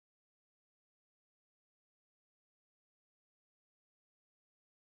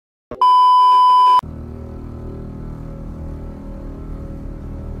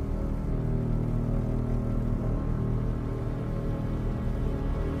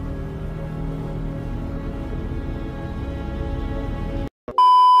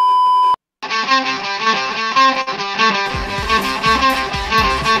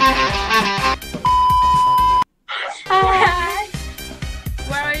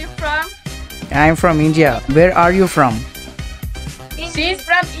you from? I'm from India. Where are you from? She's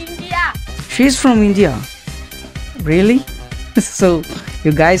from India. She's from India. Really? So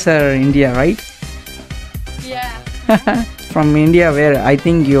you guys are India, right? Yeah. From India, where? I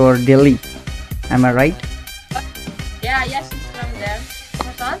think you're Delhi. Am I right? Yeah, she's from there.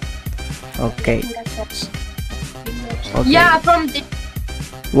 What's on? Okay. Okay. Yeah, from the.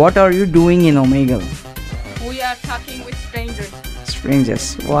 What are you doing in Omegle? We are talking with strangers. Strangers.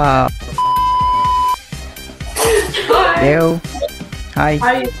 Wow. Hello. Hi.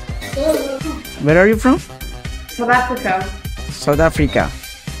 Hi. Where are you from? South Africa. South Africa.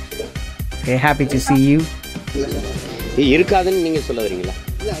 Okay, happy to see you. இருக்காதுன்னு நீங்க சொல்ல வரீங்களா?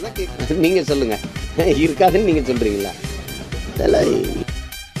 நீங்க சொல்லுங்க. இருக்காதுன்னு நீங்க சொல்றீங்களா?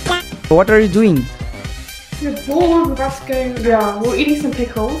 What are you doing? We're bored, we're about to go. Yeah, we're eating some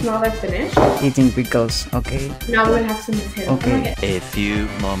pickles. Now they're finished. Eating pickles. Okay. Now we're gonna have some potato. Okay. A few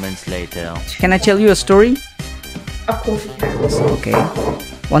moments later. Can I tell you a story? Of course you can. Okay.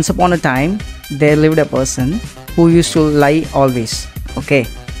 Once upon a time, there lived a person who used to lie always. Okay.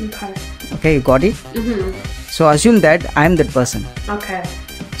 Okay. Okay, you got it? So assume that I'm that person. Okay.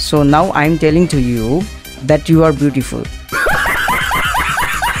 So now I'm telling to you that you are beautiful.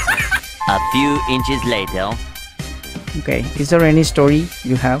 A few inches later. Okay. Is there any story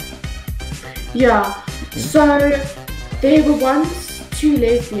you have? Yeah. So there were once two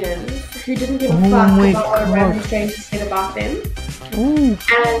lesbians who didn't give a fuck my about what God. random strangers said about them, Ooh.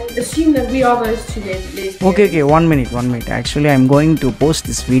 and assume that we are those two lesbians. Okay, one minute. Actually, I'm going to post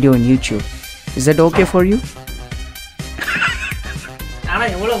this video on YouTube. Is that okay for you? ஆனா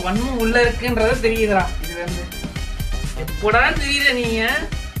எவ்வளவு வன்மம் உள்ள இருக்குன்றது தெரியுதுடா. இது வந்து எப்படா தெரியுது நீங்க?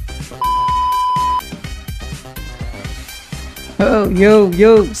 Oh,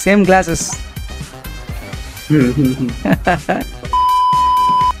 yo, same glasses.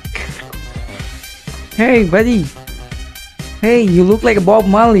 Hey, buddy. Hey, you look like a Bob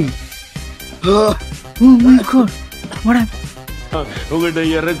Marley. Oh my God. What happened? உங்கள்கிட்ட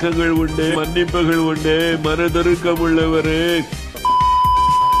இறக்கங்கள் உண்டு, மன்னிப்புகள் உண்டு, மனதிருக்கம் உள்ளவரே.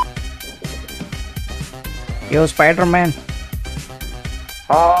 Yo, Spider-Man.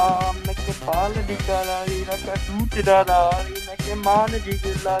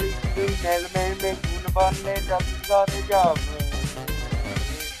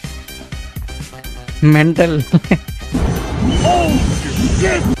 Mental.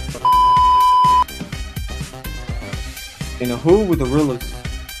 You know who with the realest?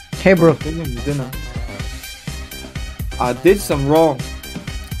 Hey, bro. Dinner. I did some wrong,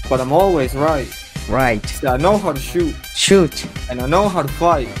 but I'm always right. Right. See, I know how to shoot, Shoot. and I know how to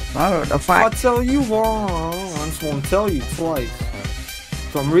fight. Oh, the I'll fight. tell you once, won't tell you twice.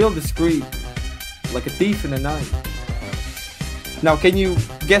 So I'm real discreet, like a thief in the night. Now, can you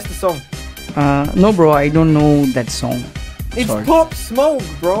guess the song? No, bro. I don't know that song. It's Sorry. Pop Smoke,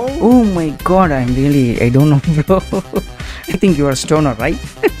 bro. Oh my God. I don't know, bro. I think you are a stoner, right?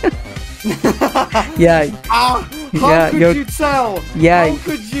 Yeah. How Yeah, could you're- you tell? Yeah.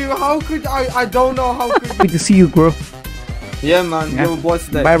 How could I don't know how could Good to see you, bro. Yeah, man. Yeah. Yo, boys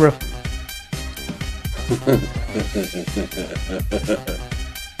today. Bye, bro.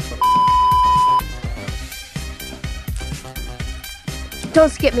 Don't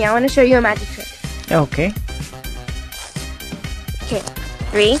skip me. I want to show you a magic trick. Okay. Okay.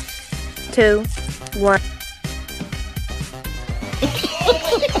 3, 2, 1.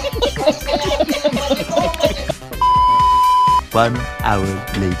 One hour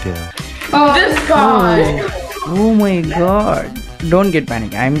later. Oh, this guy. Oh my God. Don't get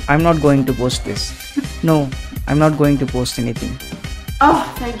panic. I'm not going to post this. No, I'm not going to post anything. Oh,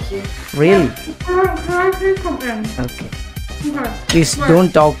 thank you. Really? Can I do something? Okay. Okay. Please Right.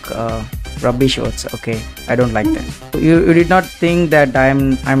 don't talk rubbish words. Okay. I don't like that. You did not think that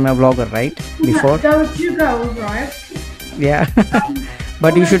I'm a vlogger, right? Before? There were two girls, right? Yeah.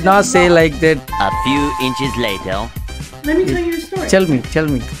 But you should not say like that. A few inches later. Let me tell you a story. Tell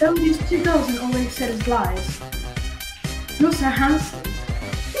me. There were these two girls and all they said is lies. You're so handsome.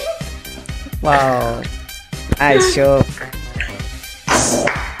 Wow. I shook.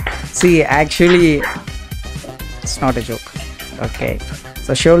 See, actually, it's not a joke. Okay.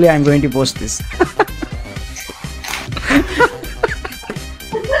 So surely I'm going to post this.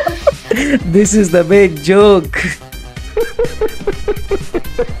 This is the big joke.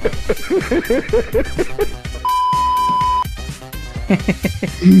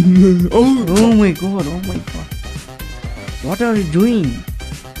 Oh my God. What are you doing?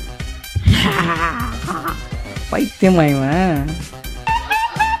 பைத்தியமா இவன்?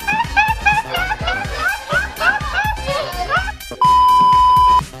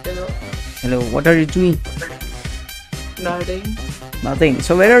 Hello, what are you doing? Nothing. Nothing.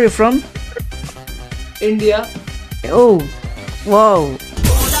 So where are you from? India. Oh, wow.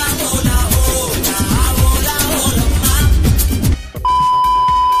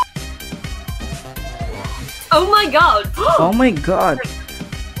 Oh my god. Oh my god.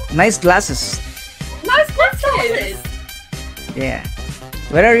 Nice glasses. Nice glasses. Yeah.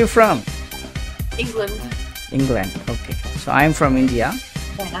 Where are you from? England. England. Okay. So I'm from India.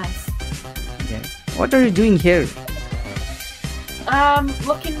 Very nice. Yeah. What are you doing here?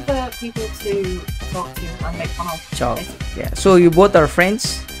 Looking for people to talk to and make fun of. Ciao. basically. Yeah. So you both are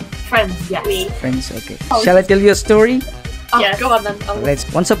friends? Friends, yes. Friends, okay. Shall I tell you a story? Oh, Yes. go on then.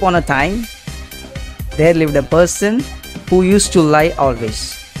 Once upon a time, there lived a person who used to lie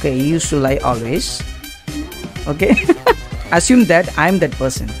always. Okay, he used to lie always. Okay. Assume that I'm that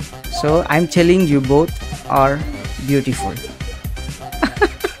person. So I'm telling you both are beautiful.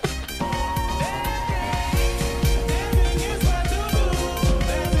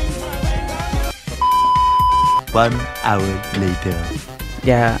 1 hour later.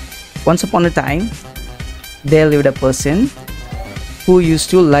 Yeah. Once upon a time, there lived a person who used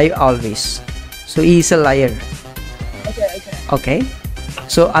to lie always. So he is a liar. Okay.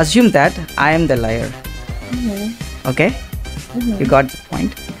 So assume that I am the liar. Okay. You got the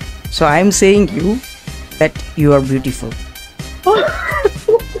point. So I am saying you that you are beautiful.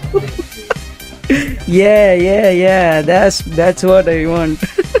 Yeah. That's what I want.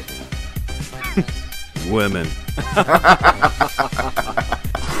 Women.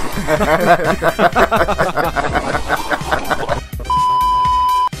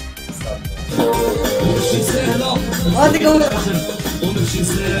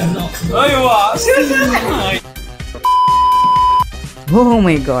 Oh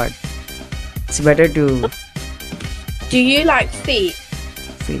my god. It's better to Do you like feet?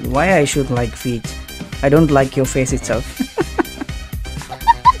 feel. Why I should like feet? I don't like your face itself.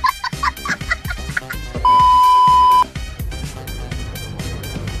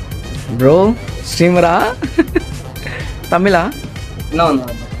 Bro, streamer? Tamila? No.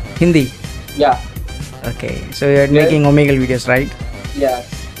 Hindi? Yeah. Okay, so you're making Omegle videos, right? Yes.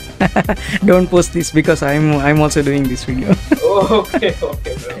 Don't post this because I'm also doing this video. Okay, bro.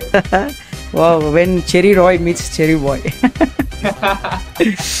 Wow, when Cherry Roy meets Cherry Boy.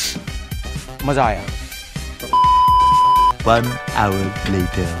 मजा आया 1 hour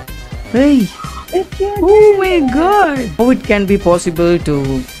later. Hey! Oh my god! How it can be possible to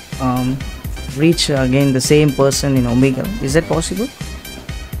reach again the same person in Omegle? Is that possible?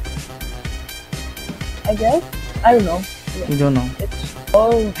 I guess. I don't know. You don't know.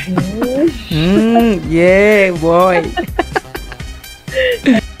 Oh. Yeah, boy.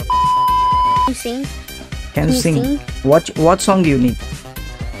 You sing? Can you sing. What song you need?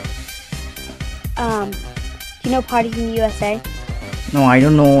 Do you know Parties in the USA? No, I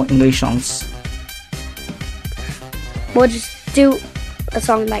don't know English songs. We'll just do a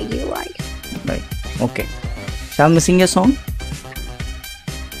song that you like. Right. Okay. Shall we sing a song?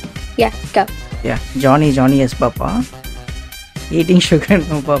 Yeah, go. Yeah. Johnny yes papa. Eating sugar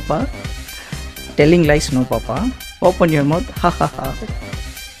no papa. Telling lies no papa. Open your mouth. Ha ha ha.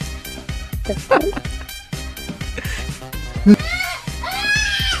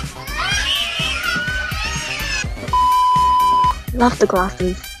 Love the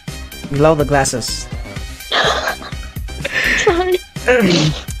glasses. We love the glasses. Sorry.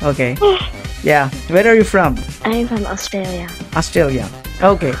 Okay. Yeah. Where are you from? I'm from Australia. Australia.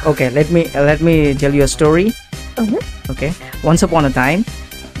 Okay. Let me tell you a story. Okay. Once upon a time,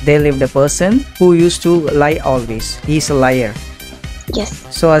 there lived a person who used to lie always. He's a liar. Yes.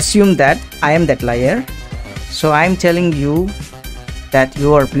 So assume that I am that liar. So I'm telling you that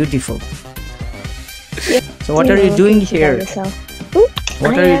you are beautiful. So what are you doing here?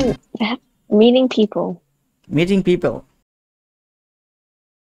 What are you meeting people. meeting people?